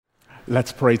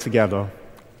Let's pray together.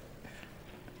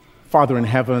 Father in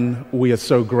heaven, we are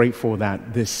so grateful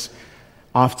that this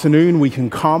afternoon we can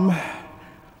come,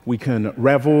 we can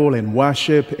revel in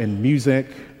worship, in music,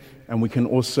 and we can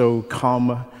also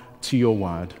come to your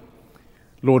word.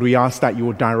 Lord, we ask that you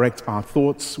will direct our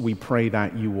thoughts. We pray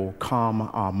that you will calm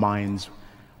our minds.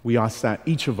 We ask that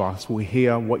each of us will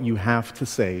hear what you have to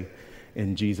say.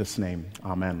 In Jesus' name,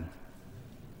 amen.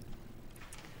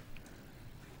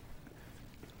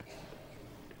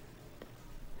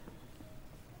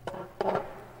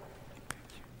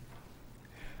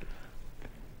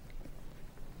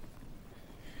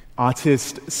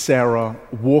 Artist Sarah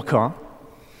Walker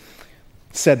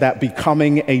said that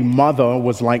becoming a mother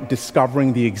was like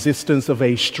discovering the existence of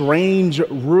a strange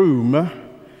room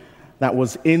that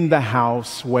was in the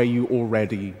house where you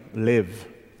already live.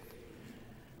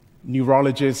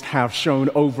 Neurologists have shown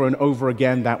over and over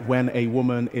again that when a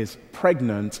woman is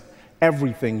pregnant,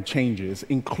 everything changes,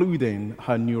 including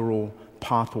her neural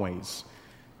pathways.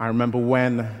 I remember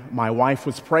when my wife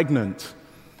was pregnant,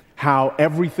 how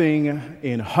everything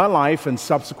in her life and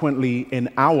subsequently in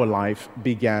our life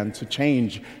began to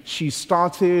change. She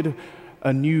started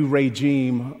a new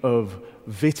regime of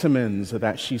vitamins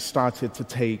that she started to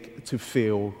take to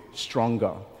feel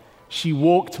stronger. She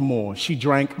walked more, she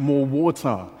drank more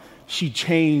water, she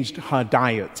changed her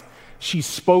diet. She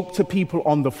spoke to people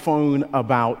on the phone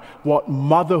about what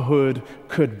motherhood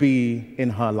could be in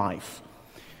her life.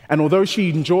 And although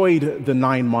she enjoyed the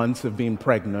 9 months of being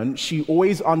pregnant, she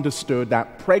always understood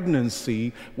that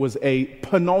pregnancy was a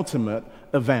penultimate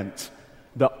event.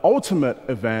 The ultimate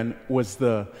event was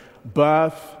the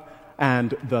birth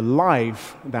and the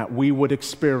life that we would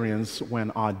experience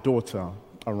when our daughter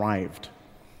arrived.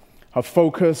 Her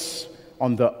focus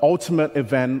on the ultimate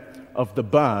event of the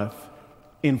birth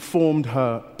informed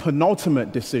her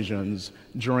penultimate decisions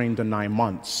during the 9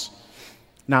 months.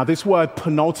 Now, this word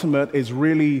penultimate is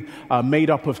really made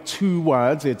up of two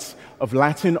words. It's of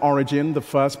Latin origin. The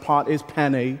first part is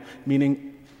pane,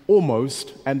 meaning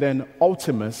almost, and then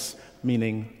ultimus,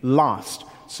 meaning last.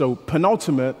 So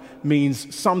penultimate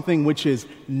means something which is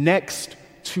next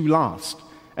to last.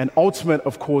 And ultimate,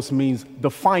 of course, means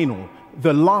the final,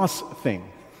 the last thing.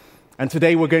 And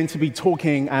today we're going to be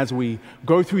talking, as we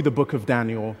go through the book of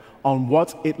Daniel, on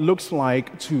what it looks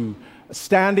like to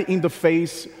stand in the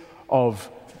face of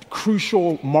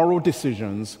crucial moral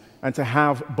decisions and to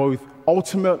have both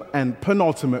ultimate and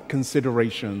penultimate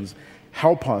considerations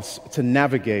help us to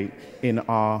navigate in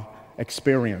our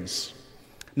experience.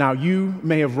 Now, you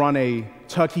may have run a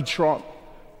turkey trot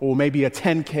or maybe a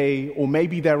 10K, or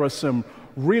maybe there are some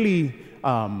really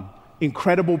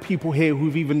incredible people here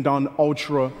who've even done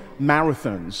ultra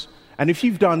marathons. And if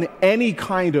you've done any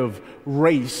kind of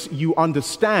race, you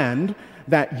understand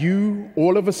that you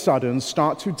all of a sudden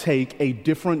start to take a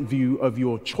different view of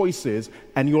your choices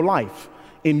and your life.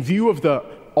 In view of the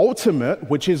ultimate,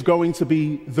 which is going to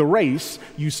be the race,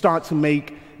 you start to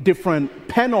make different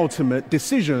penultimate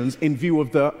decisions in view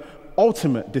of the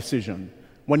ultimate decision.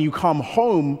 When you come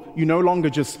home, you no longer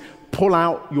just pull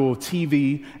out your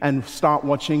TV and start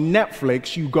watching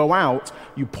Netflix. You go out,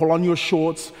 you pull on your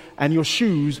shorts and your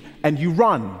shoes, and you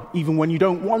run, even when you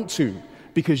don't want to,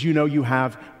 because you know you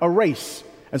have a race.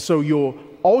 And so your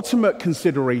ultimate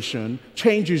consideration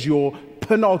changes your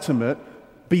penultimate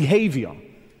behavior.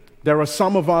 There are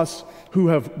some of us who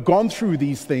have gone through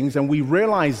these things, and we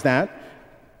realize that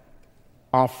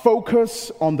our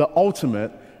focus on the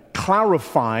ultimate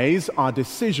clarifies our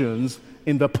decisions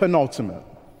in the penultimate.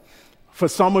 For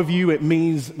some of you, it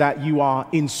means that you are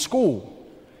in school,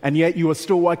 and yet you are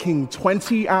still working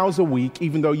 20 hours a week,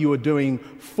 even though you are doing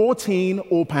 14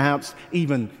 or perhaps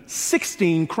even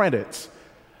 16 credits.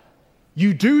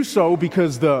 You do so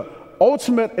because the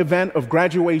ultimate event of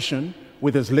graduation,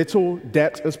 with as little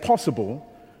debt as possible,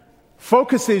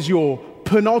 focuses your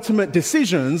penultimate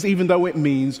decisions, even though it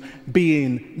means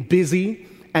being busy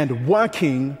and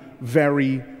working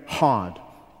very hard.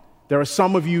 There are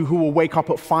some of you who will wake up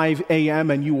at 5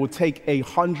 a.m. and you will take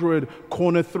 100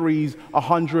 corner threes,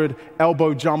 100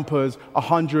 elbow jumpers,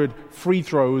 100 free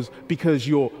throws, because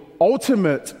your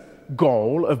ultimate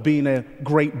goal of being a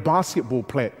great basketball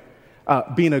player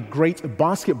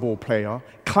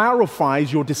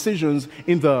clarifies your decisions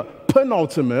in the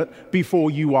penultimate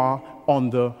before you are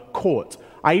on the court.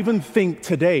 I even think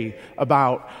today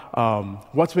about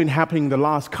what's been happening the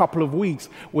last couple of weeks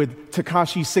with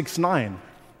Tekashi 6ix9ine.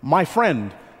 My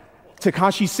friend,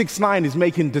 Tekashi 6ix9ine is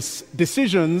making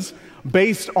decisions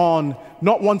based on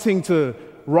not wanting to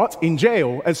rot in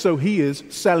jail, and so he is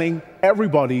selling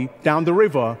everybody down the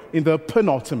river in the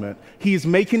penultimate. He is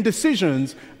making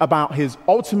decisions about his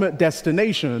ultimate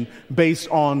destination based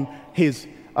on his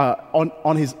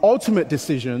ultimate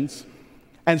decisions,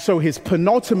 and so his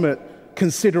penultimate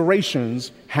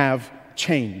considerations have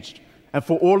changed. And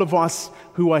for all of us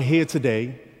who are here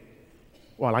today,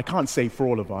 well, I can't say for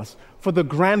all of us, for the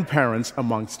grandparents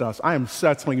amongst us, I am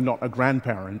certainly not a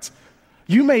grandparent.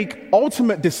 You make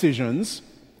ultimate decisions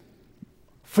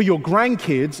for your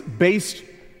grandkids based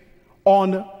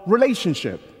on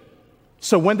relationship.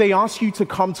 So when they ask you to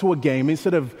come to a game,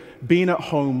 instead of being at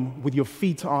home with your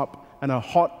feet up and a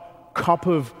hot cup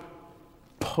of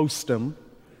postum,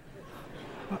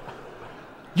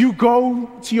 you go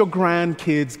to your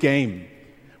grandkids' game.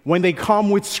 When they come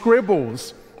with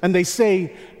scribbles and they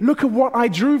say, look at what I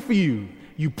drew for you,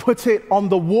 you put it on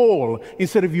the wall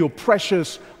instead of your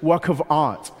precious work of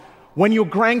art. When your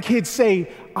grandkids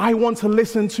say, I want to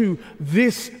listen to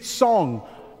this song,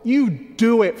 you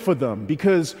do it for them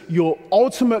because your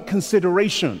ultimate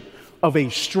consideration of a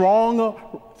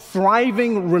strong,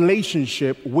 thriving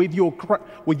relationship with your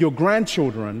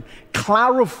grandchildren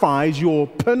clarifies your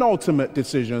penultimate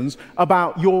decisions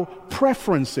about your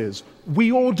preferences.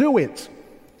 We all do it.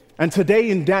 And today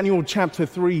in Daniel chapter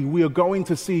 3, we are going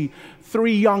to see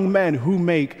 3 young men who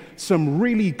make some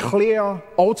really clear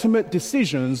ultimate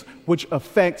decisions which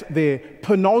affect their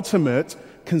penultimate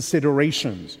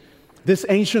considerations. This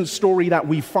ancient story that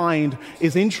we find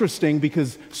is interesting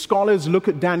because scholars look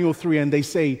at Daniel 3 and they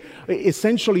say,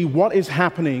 essentially what is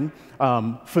happening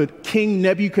for King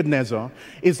Nebuchadnezzar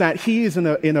is that he is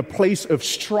in a place of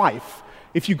strife.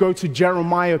 If you go to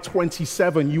Jeremiah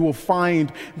 27, you will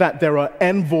find that there are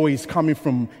envoys coming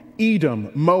from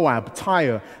Edom, Moab,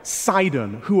 Tyre,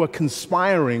 Sidon, who are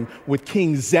conspiring with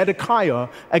King Zedekiah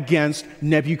against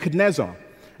Nebuchadnezzar.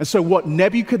 And so what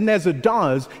Nebuchadnezzar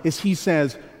does is he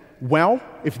says, well,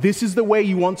 if this is the way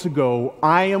you want to go,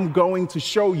 I am going to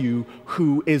show you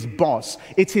who is boss.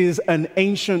 It is an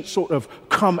ancient sort of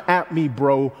come at me,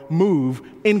 bro move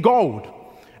in gold.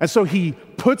 And so he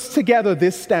puts together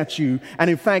this statue,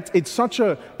 and in fact, it's such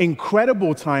an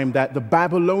incredible time that the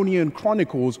Babylonian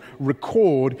chronicles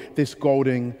record this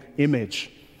golden image.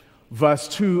 Verse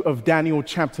 2 of Daniel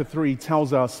chapter 3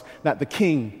 tells us that the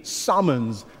king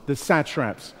summons the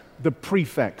satraps, the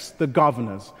prefects, the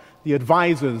governors, the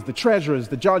advisors, the treasurers,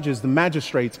 the judges, the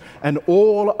magistrates, and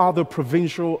all other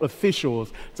provincial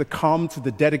officials to come to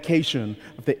the dedication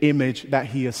of the image that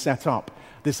he has set up.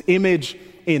 This image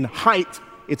in height,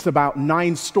 it's about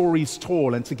 9 stories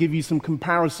tall. And to give you some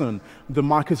comparison, the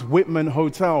Marcus Whitman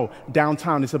Hotel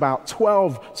downtown is about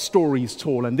 12 stories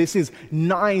tall. And this is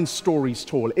 9 stories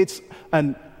tall. It's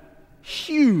a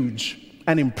huge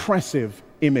and impressive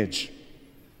image.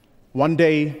 One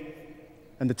day,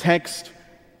 and the text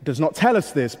does not tell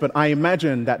us this, but I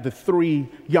imagine that the 3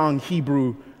 young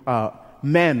Hebrew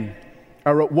men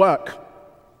are at work.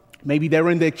 Maybe they're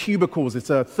in their cubicles. It's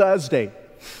a Thursday.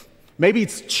 Maybe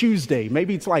it's Tuesday.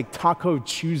 Maybe it's like Taco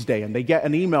Tuesday, and they get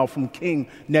an email from King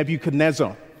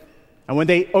Nebuchadnezzar. And when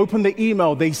they open the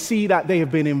email, they see that they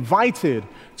have been invited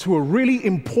to a really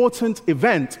important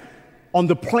event on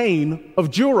the plain of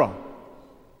Dura.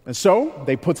 And so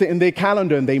they put it in their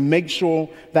calendar and they make sure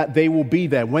that they will be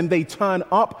there. When they turn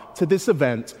up to this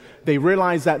event, they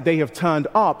realize that they have turned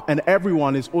up and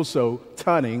everyone is also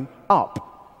turning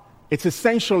up. It's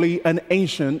essentially an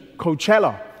ancient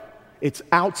Coachella. It's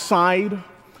outside,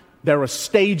 there are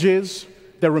stages,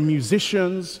 there are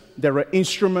musicians, there are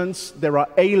instruments, there are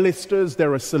A-listers,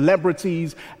 there are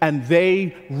celebrities, and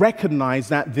they recognize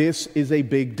that this is a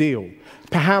big deal.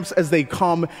 Perhaps as they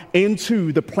come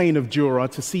into the plain of Dura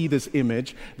to see this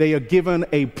image, they are given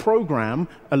a program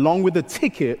along with a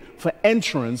ticket for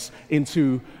entrance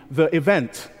into the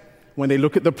event. When they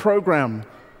look at the program,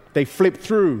 they flip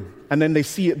through, and then they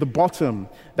see at the bottom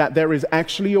that there is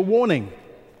actually a warning.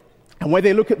 And when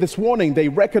they look at this warning, they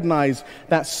recognize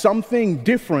that something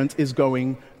different is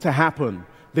going to happen.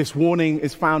 This warning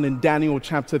is found in Daniel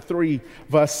chapter 3,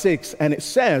 verse 6, and it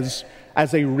says,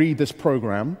 as they read this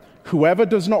program, whoever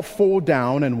does not fall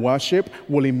down and worship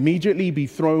will immediately be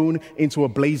thrown into a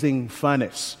blazing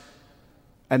furnace.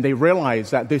 And they realize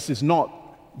that this is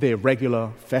not their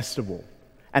regular festival.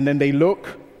 And then they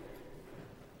look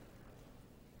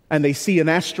and they see an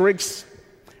asterisk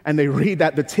and they read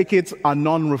that the tickets are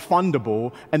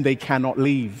non-refundable and they cannot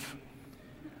leave.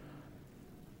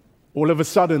 All of a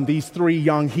sudden, these 3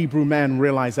 young Hebrew men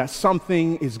realize that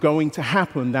something is going to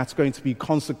happen that's going to be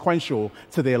consequential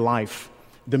to their life.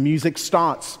 The music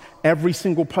starts. Every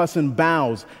single person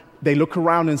bows. they look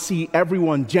around and see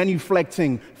everyone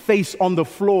genuflecting, face on the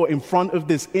floor in front of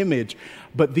this image.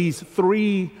 But these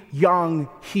three young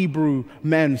Hebrew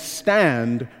men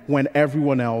stand when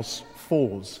everyone else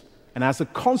falls. And as a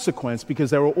consequence,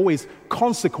 because there are always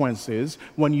consequences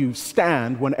when you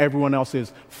stand when everyone else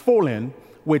is falling,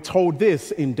 we're told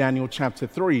this in Daniel chapter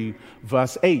 3,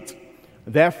 verse 8.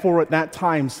 Therefore, at that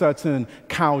time, certain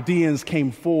Chaldeans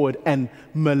came forward and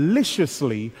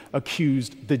maliciously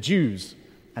accused the Jews.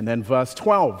 And then verse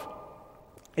 12,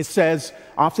 it says,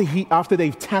 after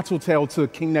they've tattletaled to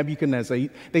King Nebuchadnezzar,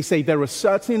 they say, there are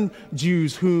certain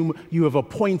Jews whom you have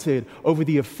appointed over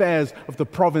the affairs of the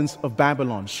province of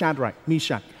Babylon, Shadrach,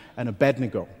 Meshach, and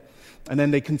Abednego. And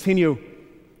then they continue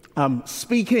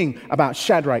speaking about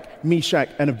Shadrach, Meshach,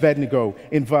 and Abednego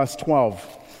in verse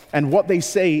 12. And what they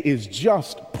say is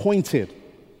just pointed.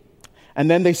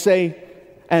 And then they say,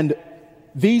 and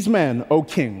these men, O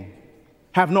king,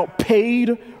 have not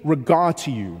paid regard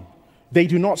to you. They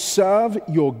do not serve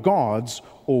your gods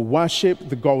or worship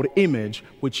the gold image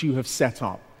which you have set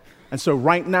up. And so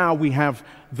right now we have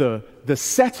the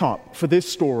setup for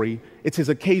this story. It is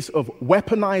a case of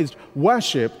weaponized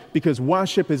worship, because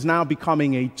worship is now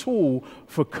becoming a tool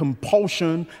for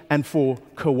compulsion and for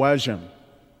coercion.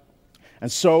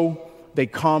 And so they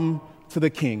come to the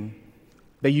king.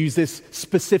 They use this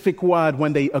specific word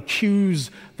when they accuse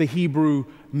the Hebrew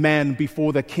men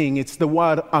before the king. It's the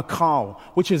word akal,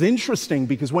 which is interesting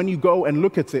because when you go and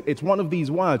look at it, it's one of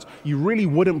these words you really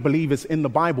wouldn't believe it's in the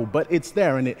Bible, but it's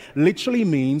there, and it literally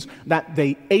means that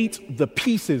they ate the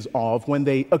pieces of when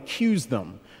they accused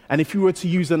them. And if you were to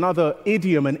use another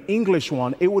idiom, an English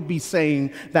one, it would be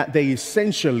saying that they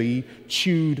essentially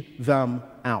chewed them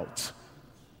out.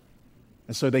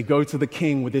 And so they go to the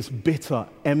king with this bitter,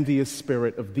 envious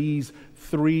spirit of these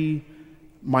three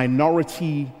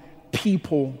minority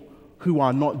people who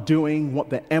are not doing what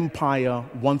the empire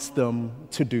wants them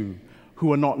to do,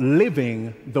 who are not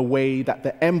living the way that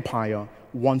the empire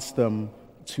wants them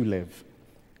to live.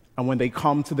 And when they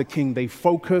come to the king, they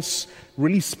focus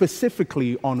really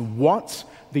specifically on what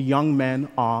the young men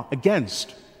are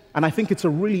against. And I think it's a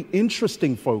really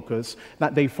interesting focus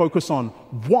that they focus on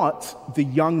what the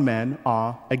young men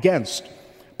are against.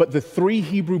 But the three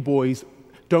Hebrew boys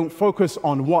don't focus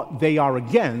on what they are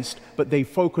against, but they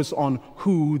focus on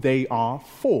who they are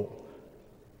for.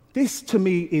 This, to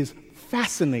me, is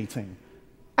fascinating,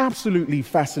 absolutely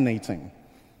fascinating.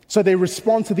 So they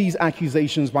respond to these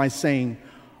accusations by saying,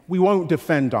 we won't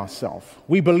defend ourselves.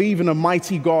 We believe in a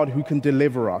mighty God who can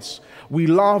deliver us. We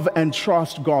love and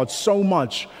trust God so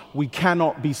much we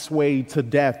cannot be swayed to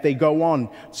death. They go on,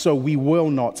 so we will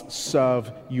not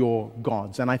serve your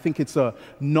gods. And I think it's a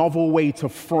novel way to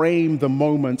frame the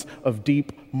moment of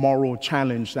deep moral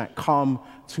challenge that come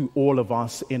to all of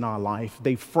us in our life.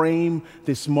 They frame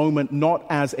this moment not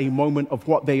as a moment of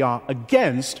what they are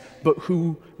against, but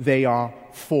who they are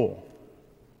for.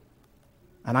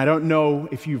 And I don't know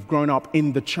if you've grown up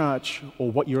in the church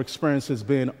or what your experience has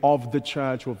been of the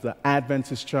church or of the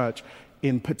Adventist church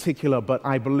in particular, but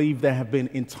I believe there have been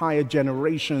entire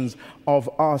generations of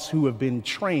us who have been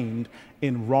trained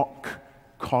in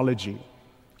rockology.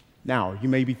 Now, you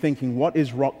may be thinking, what is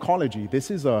rockology?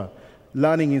 This is a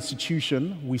learning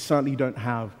institution. We certainly don't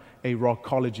have a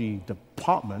rockology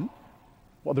department.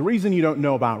 Well, the reason you don't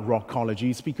know about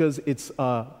rockology is because it's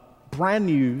a brand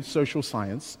new social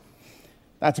science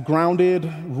that's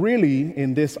grounded really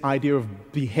in this idea of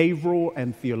behavioral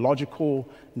and theological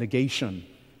negation.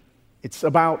 It's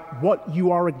about what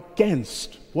you are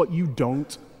against, what you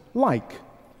don't like.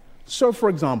 So, for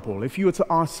example, if you were to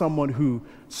ask someone who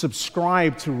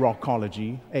subscribed to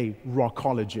rockology, a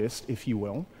rockologist, if you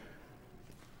will,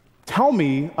 tell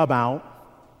me about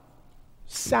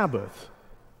Sabbath.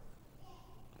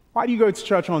 Why do you go to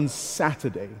church on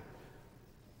Saturday?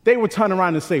 They would turn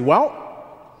around and say, well,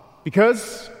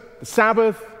 because the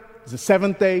Sabbath is the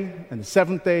seventh day, and the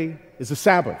seventh day is the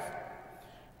Sabbath.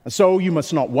 And so you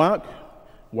must not work,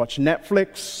 watch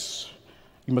Netflix,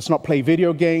 you must not play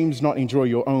video games, not enjoy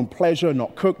your own pleasure,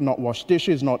 not cook, not wash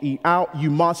dishes, not eat out. You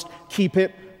must keep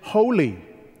it holy.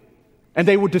 And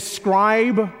they would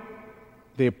describe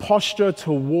their posture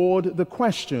toward the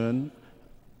question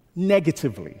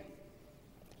negatively.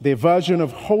 Their version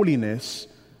of holiness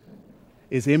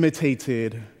is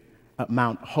imitated at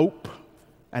Mount Hope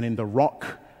and in the rock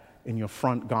in your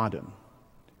front garden,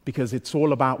 because it's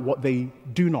all about what they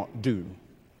do not do.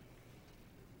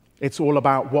 It's all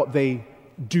about what they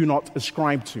do not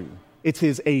ascribe to. It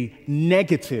is a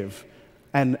negative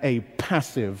and a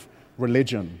passive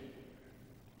religion.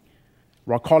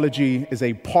 Rockology is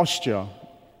a posture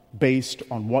based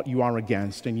on what you are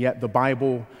against. And yet the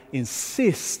Bible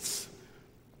insists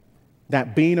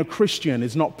that being a Christian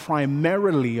is not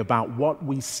primarily about what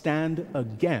we stand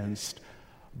against,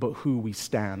 but who we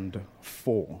stand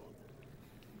for.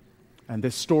 And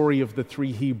this story of the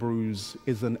three Hebrews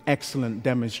is an excellent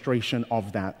demonstration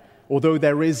of that. Although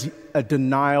there is a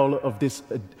denial of this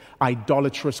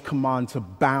idolatrous command to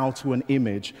bow to an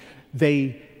image,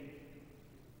 they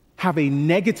have a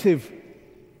negative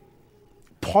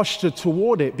posture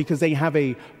toward it because they have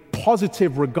a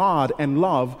positive regard and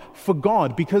love for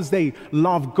God. Because they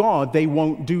love God, they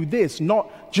won't do this,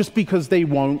 not just because they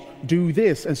won't do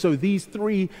this. And so these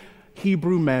three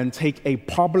Hebrew men take a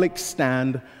public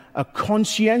stand, a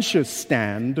conscientious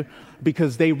stand,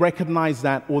 because they recognize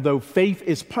that although faith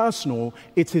is personal,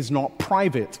 it is not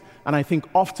private. And I think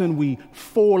often we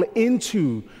fall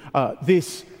into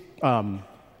this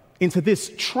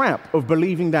trap of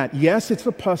believing that, yes, it's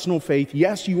a personal faith.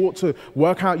 Yes, you ought to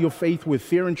work out your faith with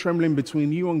fear and trembling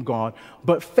between you and God.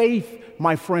 But faith,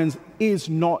 my friends, is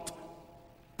not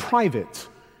private.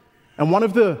 And one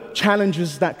of the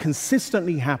challenges that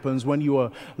consistently happens when you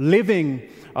are living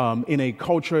in a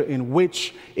culture in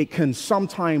which it can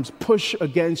sometimes push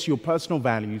against your personal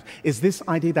values is this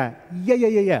idea that,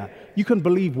 you can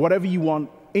believe whatever you want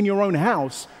in your own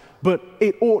house, but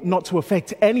it ought not to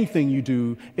affect anything you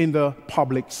do in the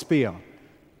public sphere.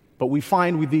 But we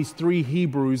find with these three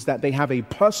Hebrews that they have a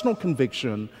personal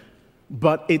conviction,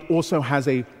 but it also has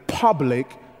a public,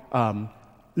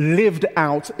 lived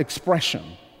out expression.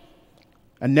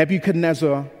 And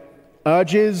Nebuchadnezzar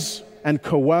urges and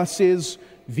coerces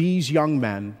these young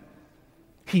men.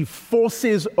 He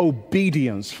forces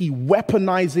obedience. He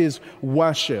weaponizes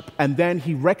worship. And then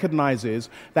he recognizes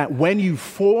that when you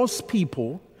force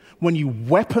people, when you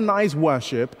weaponize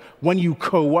worship, when you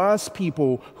coerce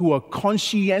people who are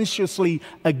conscientiously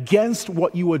against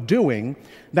what you are doing,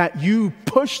 that you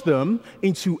push them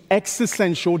into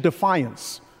existential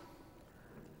defiance.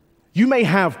 You may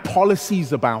have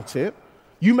policies about it.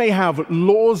 You may have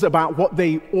laws about what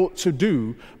they ought to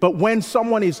do, but when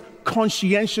someone is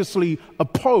conscientiously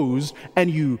opposed and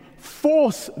you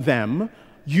force them,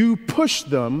 you push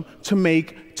them to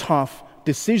make tough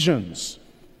decisions.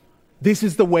 This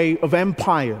is the way of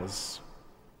empires.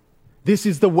 This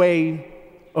is the way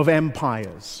of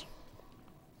empires.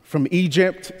 From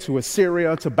Egypt to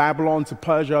Assyria to Babylon to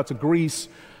Persia to Greece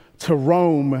to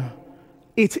Rome,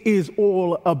 it is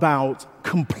all about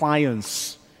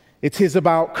compliance. It is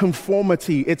about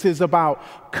conformity. It is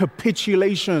about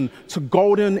capitulation to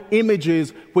golden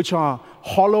images which are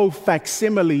hollow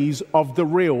facsimiles of the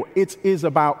real. It is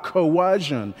about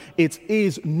coercion. It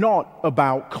is not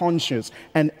about conscience.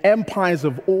 And empires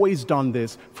have always done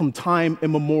this from time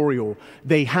immemorial.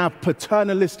 They have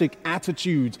paternalistic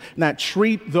attitudes that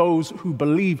treat those who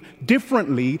believe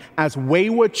differently as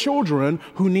wayward children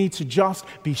who need to just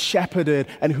be shepherded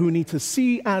and who need to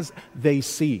see as they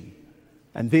see.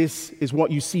 And this is what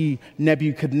you see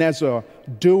Nebuchadnezzar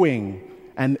doing.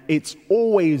 And it's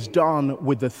always done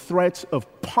with the threat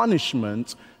of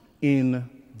punishment in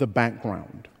the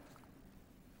background.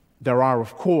 There are,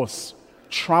 of course,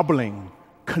 troubling,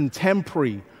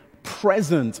 contemporary,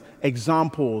 present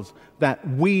examples that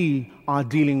we are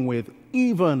dealing with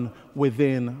even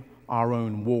within our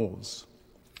own walls.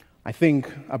 I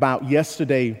think about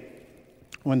yesterday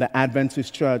when the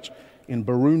Adventist Church in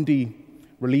Burundi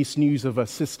released news of a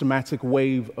systematic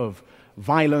wave of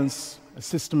violence, a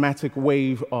systematic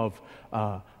wave of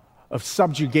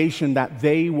subjugation that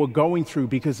they were going through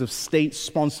because of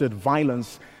state-sponsored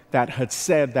violence that had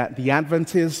said that the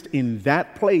Adventists in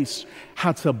that place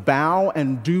had to bow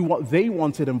and do what they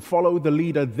wanted and follow the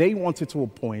leader they wanted to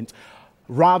appoint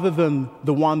rather than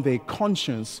the one their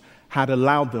conscience had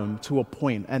allowed them to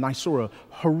appoint. And I saw a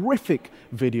horrific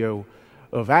video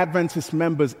of Adventist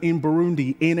members in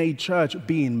Burundi in a church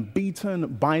being beaten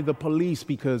by the police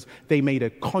because they made a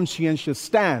conscientious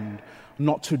stand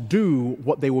not to do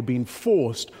what they were being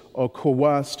forced or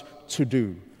coerced to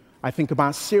do. I think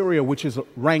about Syria, which is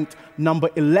ranked number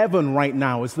 11 right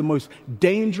now as the most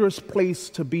dangerous place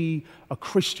to be a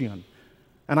Christian.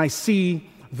 And I see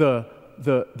the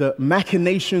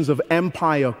machinations of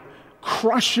empire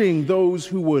crushing those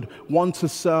who would want to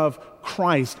serve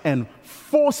Christ and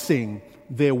forcing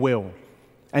their will.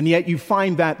 And yet you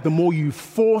find that the more you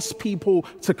force people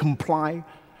to comply,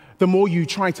 the more you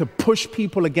try to push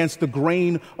people against the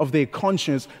grain of their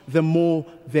conscience, the more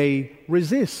they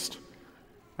resist.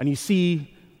 And you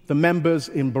see the members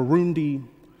in Burundi,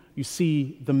 you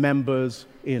see the members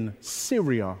in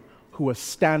Syria who are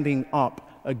standing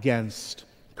up against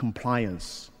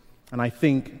compliance. And I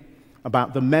think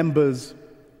about the members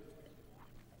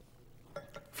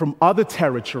from other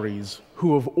territories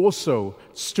who have also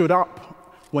stood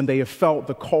up when they have felt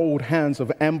the cold hands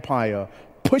of empire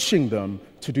pushing them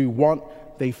to do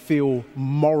what they feel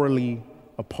morally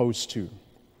opposed to.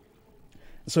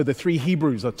 So the three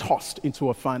Hebrews are tossed into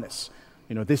a furnace.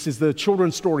 This is the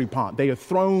children's story part. They are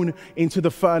thrown into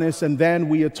the furnace, and then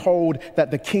we are told that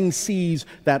the king sees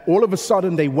that all of a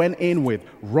sudden they went in with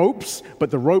ropes, but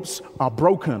the ropes are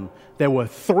broken. There were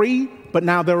 3, but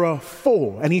now there are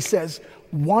 4. And he says,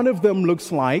 one of them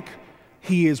looks like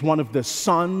he is one of the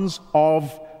sons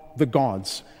of the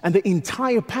gods. And the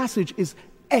entire passage is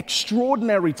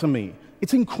extraordinary to me.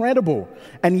 It's incredible.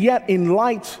 And yet, in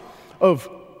light of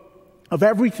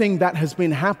everything that has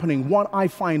been happening, what I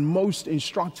find most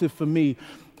instructive for me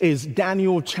is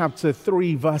Daniel chapter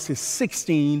 3, verses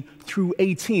 16 through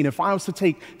 18. If I was to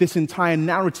take this entire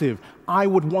narrative, I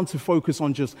would want to focus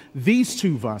on just these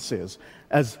 2 verses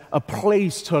as a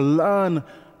place to learn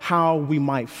how we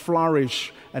might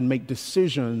flourish and make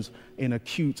decisions in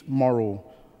acute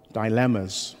moral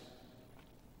dilemmas.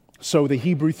 So the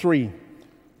Hebrew 3,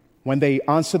 when they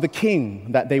answer the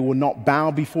king that they will not bow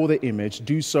before the image,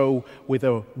 do so with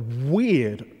a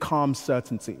weird, calm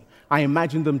certainty. I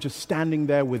imagine them just standing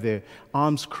there with their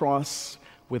arms crossed,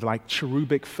 with like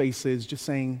cherubic faces, just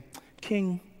saying,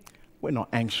 King, we're not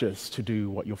anxious to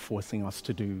do what you're forcing us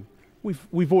to do.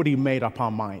 We've already made up our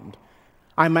mind.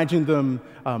 I imagine them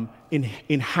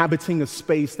inhabiting a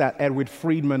space that Edward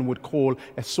Friedman would call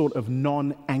a sort of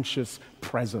non-anxious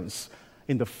presence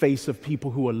in the face of people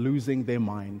who are losing their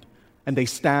mind. And they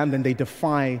stand and they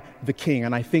defy the king.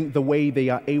 And I think the way they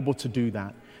are able to do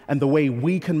that, and the way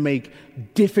we can make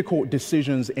difficult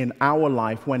decisions in our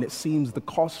life when it seems the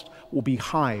cost will be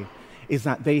high, is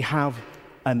that they have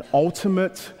an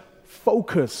ultimate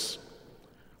focus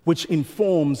which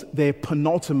informs their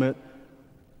penultimate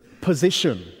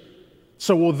position.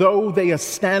 So although they are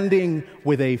standing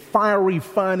with a fiery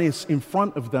furnace in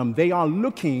front of them, they are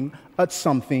looking at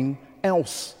something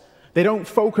else. They don't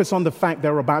focus on the fact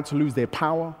they're about to lose their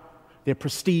power, their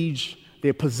prestige,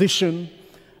 their position.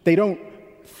 They don't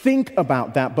think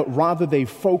about that, but rather they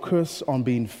focus on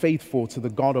being faithful to the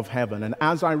God of heaven. And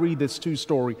as I read this 2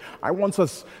 story, I want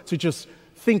us to just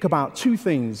think about 2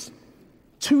 things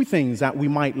that we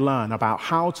might learn about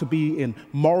how to be in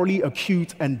morally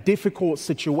acute and difficult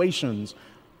situations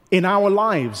in our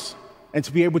lives, and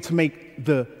to be able to make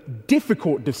the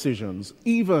difficult decisions,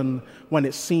 even when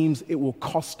it seems it will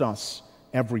cost us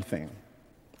everything.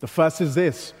 The first is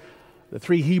this: the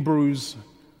 3 Hebrews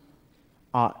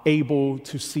are able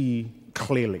to see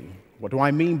clearly. What do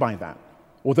I mean by that?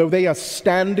 Although they are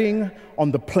standing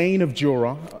on the plain of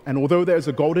Dura, and although there's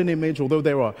a golden image, although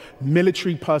there are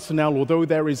military personnel, although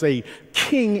there is a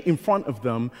king in front of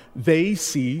them, they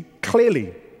see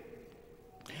clearly.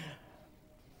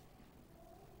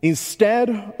 Instead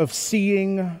of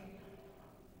seeing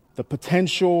the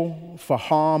potential for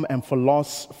harm and for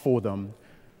loss for them,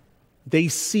 they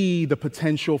see the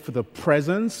potential for the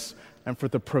presence and for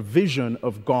the provision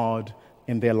of God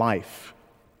in their life.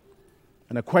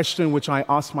 And a question which I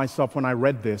asked myself when I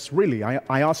read this,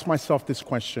 I asked myself this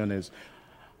question is,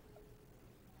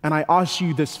 and I ask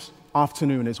you this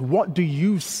afternoon, is what do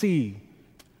you see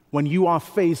when you are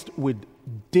faced with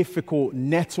difficult,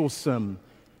 nettlesome,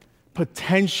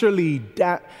 potentially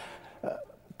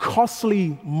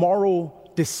costly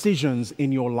moral decisions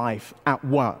in your life at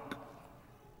work?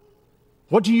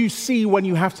 What do you see when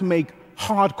you have to make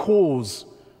hard calls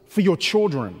for your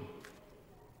children?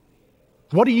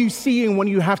 What are you seeing when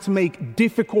you have to make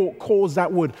difficult calls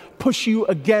that would push you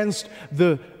against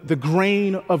the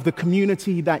grain of the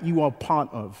community that you are part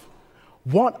of?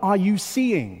 What are you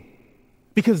seeing?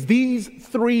 Because these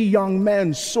 3 young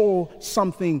men saw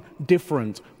something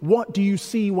different. What do you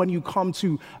see when you come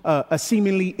to a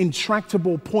seemingly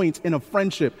intractable point in a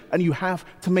friendship and you have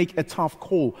to make a tough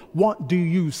call? What do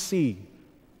you see?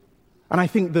 And I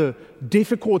think the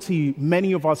difficulty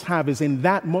many of us have is in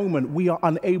that moment we are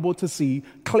unable to see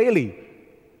clearly.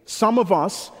 Some of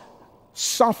us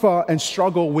suffer and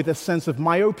struggle with a sense of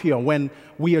myopia when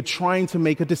we are trying to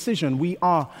make a decision. We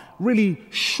are really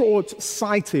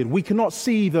short-sighted. We cannot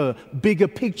see the bigger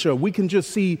picture. We can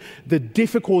just see the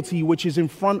difficulty which is in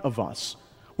front of us.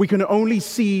 We can only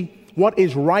see what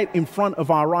is right in front of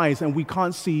our eyes, and we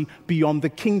can't see beyond the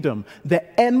kingdom.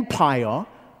 The empire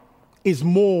is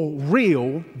more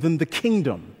real than the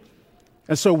kingdom.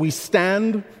 And so we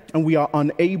stand and we are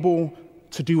unable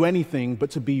to do anything but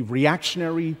to be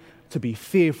reactionary, to be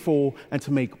fearful, and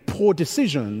to make poor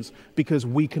decisions because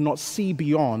we cannot see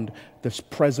beyond this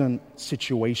present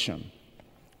situation.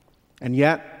 And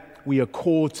yet, we are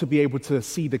called to be able to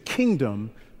see the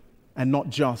kingdom and not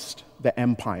just the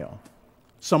empire.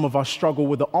 Some of us struggle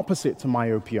with the opposite to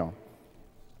myopia.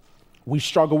 We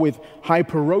struggle with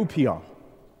hyperopia.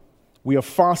 We are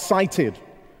far-sighted,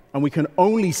 and we can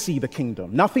only see the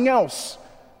kingdom, nothing else.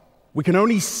 We can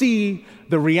only see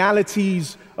the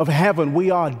realities of heaven. We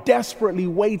are desperately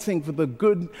waiting for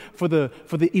the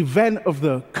event of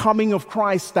the coming of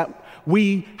Christ, that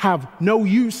we have no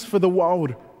use for the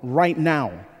world right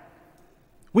now.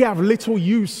 We have little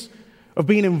use of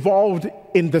being involved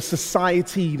in the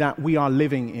society that we are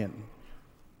living in.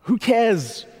 Who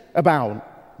cares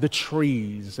about the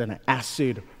trees and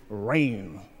acid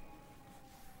rain,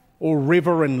 or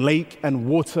river and lake and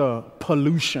water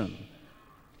pollution?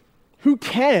 Who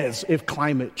cares if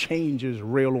climate change is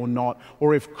real or not,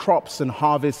 or if crops and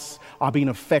harvests are being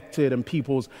affected and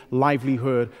people's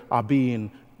livelihood are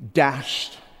being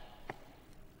dashed?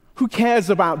 Who cares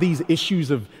about these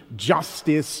issues of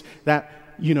justice that,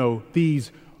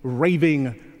 these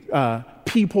raving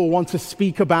people want to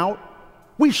speak about?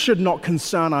 We should not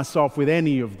concern ourselves with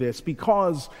any of this,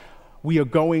 because we are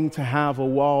going to have a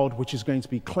world which is going to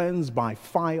be cleansed by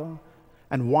fire.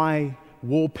 And why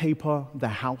wallpaper the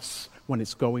house when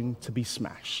it's going to be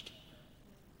smashed?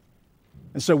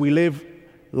 And so we live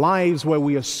lives where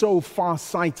we are so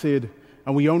far-sighted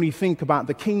and we only think about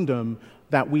the kingdom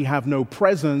that we have no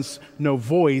presence, no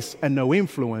voice, and no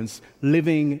influence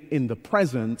living in the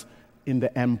present in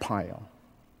the empire.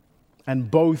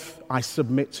 And both, I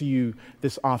submit to you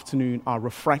this afternoon, are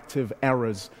refractive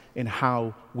errors in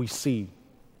how we see.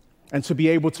 And to be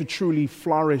able to truly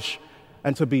flourish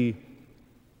and to be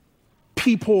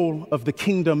people of the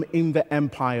kingdom in the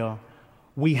empire,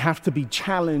 we have to be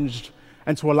challenged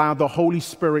and to allow the Holy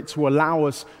Spirit to allow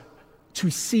us to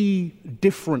see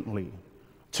differently,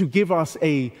 to give us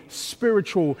a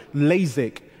spiritual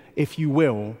LASIK, if you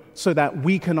will, so that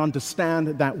we can understand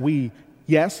that we,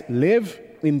 yes, live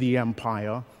in the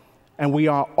empire and we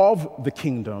are of the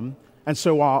kingdom, and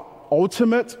so our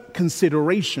ultimate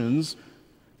considerations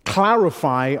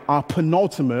clarify our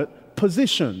penultimate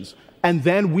positions. And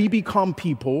then we become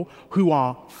people who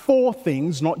are for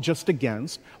things, not just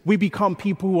against. We become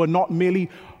people who are not merely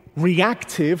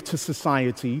reactive to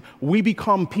society. We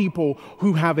become people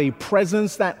who have a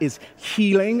presence that is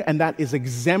healing and that is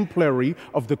exemplary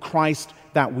of the Christ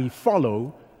that we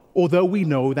follow, although we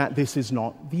know that this is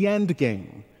not the end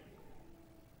game.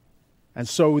 And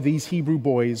so these Hebrew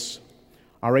boys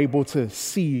are able to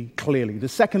see clearly. The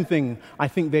second thing I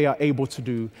think they are able to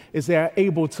do is they are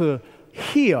able to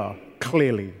hear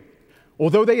clearly.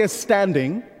 Although they are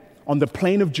standing on the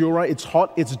plain of Dura, it's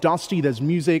hot, it's dusty, there's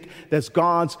music, there's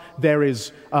guards, there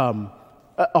is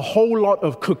a whole lot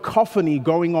of cacophony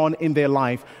going on in their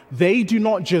life. They do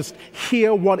not just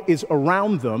hear what is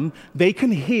around them, they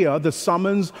can hear the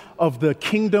summons of the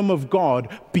kingdom of God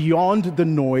beyond the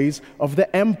noise of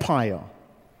the empire.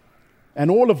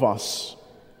 And all of us,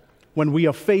 when we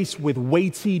are faced with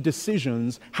weighty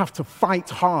decisions, have to fight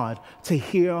hard to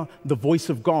hear the voice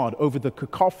of God over the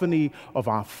cacophony of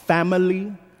our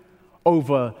family,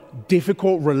 over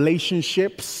difficult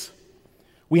relationships.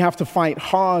 We have to fight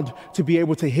hard to be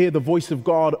able to hear the voice of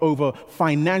God over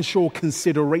financial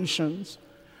considerations.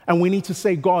 And we need to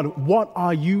say, God, what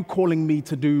are you calling me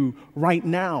to do right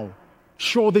now?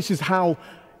 Sure, this is how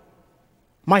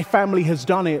my family has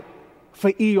done it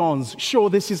for eons. Sure,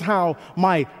 this is how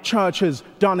my church has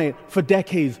done it for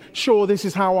decades. Sure, this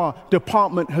is how our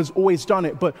department has always done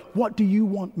it. But what do you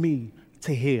want me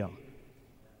to hear?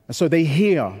 And so they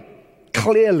hear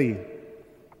clearly.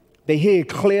 They hear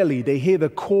clearly. They hear the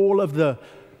call of the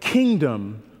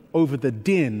kingdom over the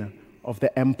din of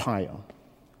the empire.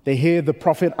 They hear the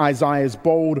prophet Isaiah's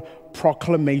bold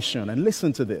proclamation. And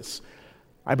listen to this.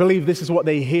 I believe this is what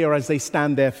they hear as they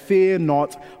stand there. Fear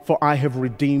not, for I have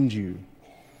redeemed you.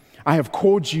 I have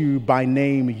called you by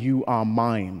name, you are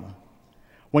mine.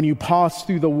 When you pass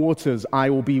through the waters, I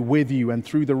will be with you, and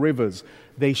through the rivers,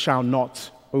 they shall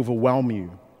not overwhelm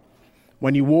you.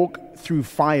 When you walk through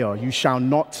fire, you shall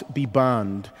not be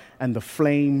burned, and the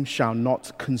flame shall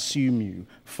not consume you.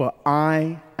 For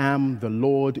I am the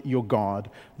Lord your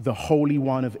God, the Holy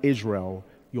One of Israel,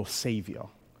 your Savior.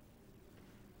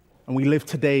 And we live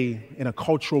today in a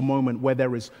cultural moment where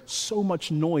there is so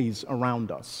much noise around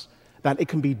us that it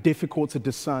can be difficult to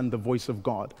discern the voice of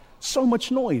God. So much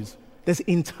noise. There's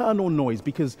internal noise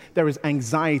because there is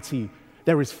anxiety.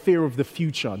 There is fear of the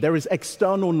future. There is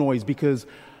external noise because,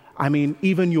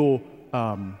 even your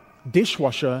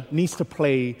dishwasher needs to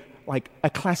play like a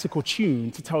classical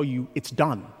tune to tell you it's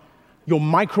done. Your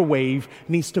microwave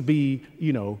needs to be,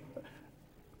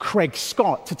 Craig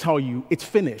Scott to tell you it's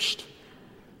finished.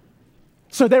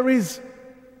 So there is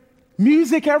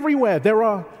Music everywhere. There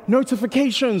are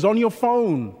notifications on your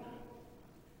phone.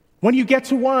 When you get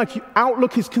to work,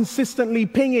 Outlook is consistently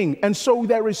pinging, and so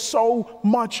there is so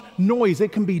much noise.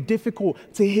 It can be difficult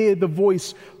to hear the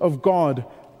voice of God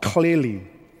clearly.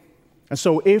 And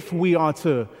so if we are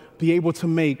to be able to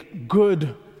make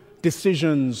good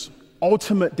decisions,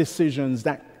 ultimate decisions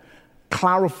that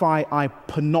clarify our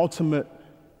penultimate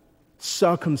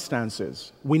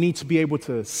circumstances, we need to be able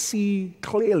to see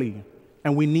clearly,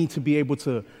 and we need to be able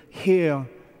to hear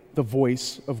the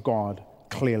voice of God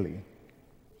clearly.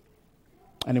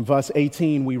 And in verse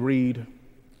 18, we read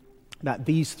that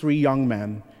these three young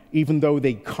men, even though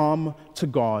they come to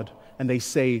God and they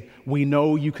say, "We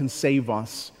know you can save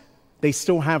us," they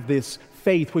still have this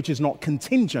faith which is not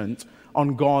contingent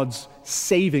on God's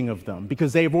saving of them,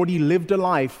 because they have already lived a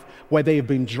life where they have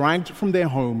been dragged from their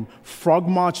home,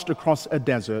 frog-marched across a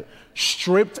desert,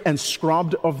 stripped and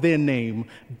scrubbed of their name,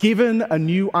 given a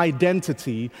new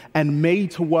identity, and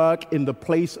made to work in the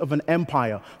place of an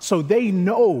empire. So they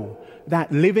know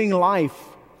that living life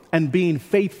and being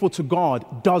faithful to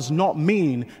God does not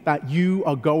mean that you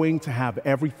are going to have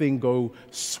everything go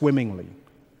swimmingly.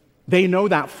 They know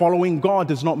that following God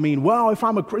does not mean, well, if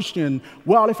I'm a Christian,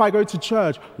 well, if I go to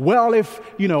church, well, if,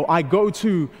 I go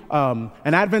to an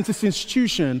Adventist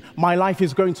institution, my life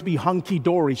is going to be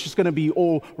hunky-dory. It's just going to be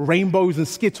all rainbows and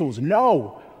Skittles.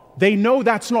 No, they know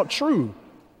that's not true.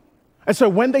 And so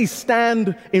when they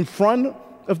stand in front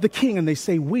of the king and they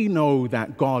say, we know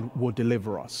that God will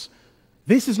deliver us,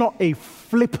 this is not a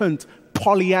flippant,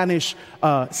 Pollyannish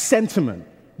sentiment.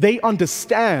 They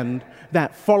understand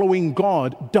that following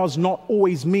God does not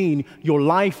always mean your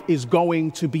life is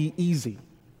going to be easy.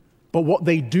 But what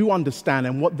they do understand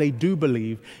and what they do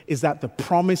believe is that the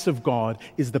promise of God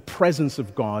is the presence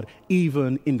of God,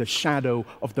 even in the shadow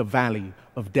of the valley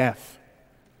of death.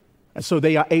 And so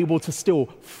they are able to still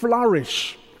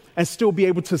flourish and still be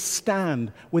able to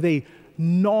stand with a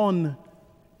non-anxious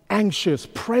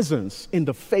presence in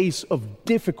the face of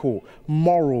difficult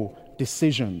moral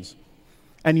decisions.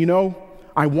 And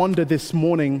I wonder this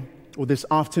morning or this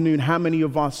afternoon, how many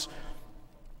of us,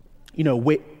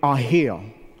 we are here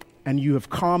and you have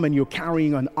come and you're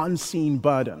carrying an unseen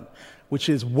burden, which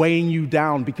is weighing you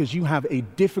down because you have a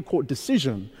difficult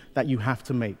decision that you have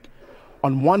to make.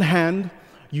 On one hand,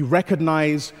 you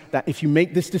recognize that if you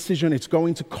make this decision, it's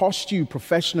going to cost you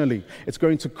professionally. It's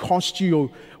going to cost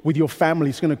you with your family.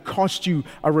 It's going to cost you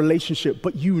a relationship,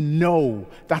 but you know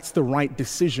that's the right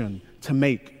decision to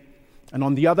make. And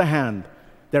on the other hand,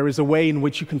 there is a way in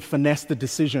which you can finesse the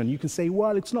decision. You can say,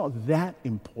 well, it's not that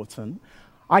important.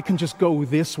 I can just go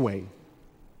this way.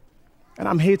 And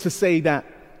I'm here to say that,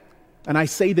 and I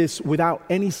say this without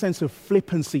any sense of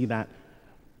flippancy, that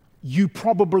you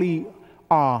probably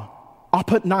are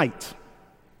up at night,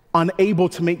 unable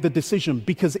to make the decision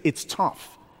because it's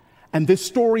tough. And this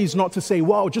story is not to say,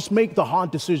 well, just make the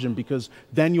hard decision because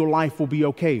then your life will be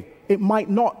okay. It might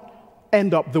not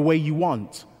end up the way you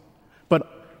want.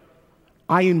 But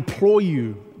I implore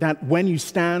you that when you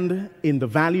stand in the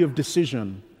valley of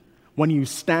decision, when you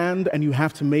stand and you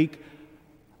have to make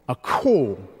a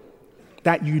call,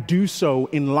 that you do so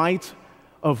in light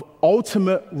of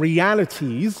ultimate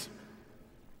realities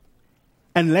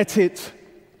and let it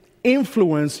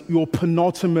influence your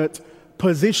penultimate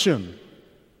position.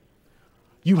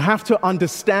 You have to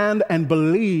understand and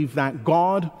believe that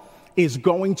God is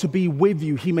going to be with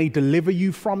you. He may deliver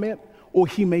you from it, or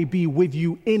He may be with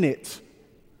you in it.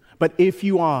 But if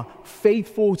you are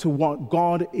faithful to what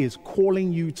God is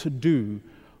calling you to do,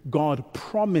 God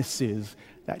promises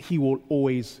that He will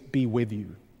always be with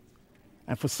you.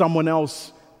 And for someone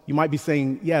else, you might be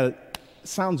saying, yeah,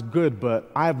 sounds good,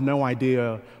 but I have no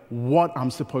idea what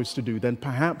I'm supposed to do. Then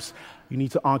perhaps you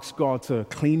need to ask God to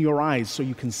clean your eyes so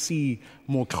you can see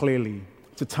more clearly,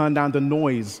 to turn down the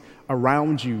noise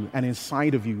around you and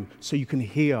inside of you so you can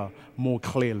hear more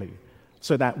clearly,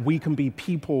 so that we can be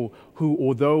people who,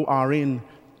 although are in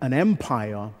an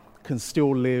empire, can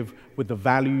still live with the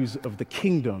values of the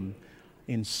kingdom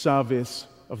in service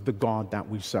of the God that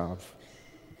we serve.